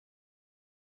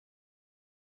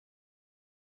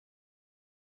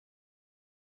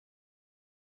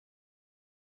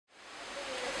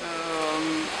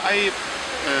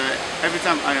every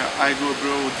time I go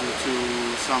abroad to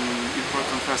some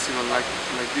important festival like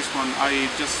this one, I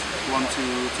just want to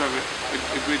have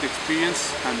a great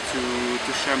experience and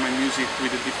to share my music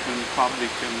with a different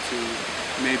public and to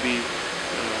maybe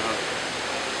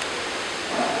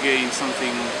gain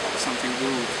something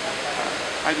good.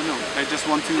 I don't know. I just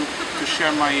want to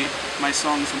share my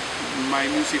songs, my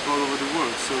music all over the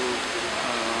world. So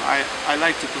I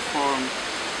like to perform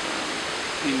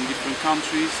in different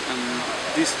countries, and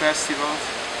these festivals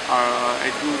are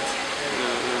a good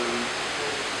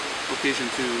occasion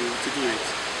to do it.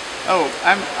 Oh,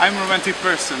 I'm a romantic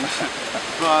person,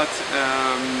 but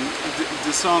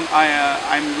the song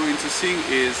I'm going to sing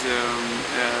is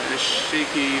a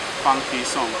shaky, funky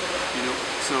song, you know.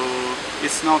 So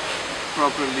it's not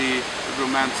properly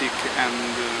romantic and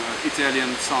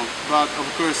Italian song, but of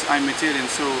course I'm Italian,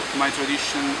 so my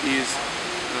tradition is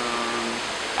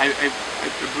I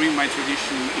bring my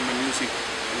tradition in my music.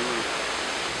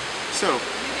 So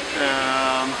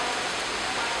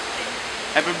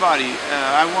everybody,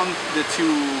 I want that you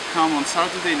come on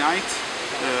Saturday night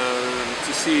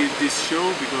to see this show,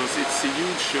 because it's a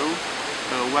huge show,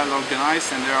 well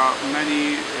organized, and there are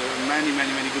many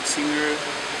good singers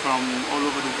from all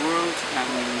over the world, and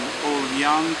all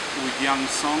young, with young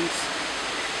songs,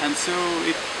 and so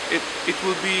it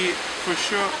will be for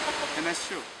sure a nice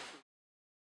show.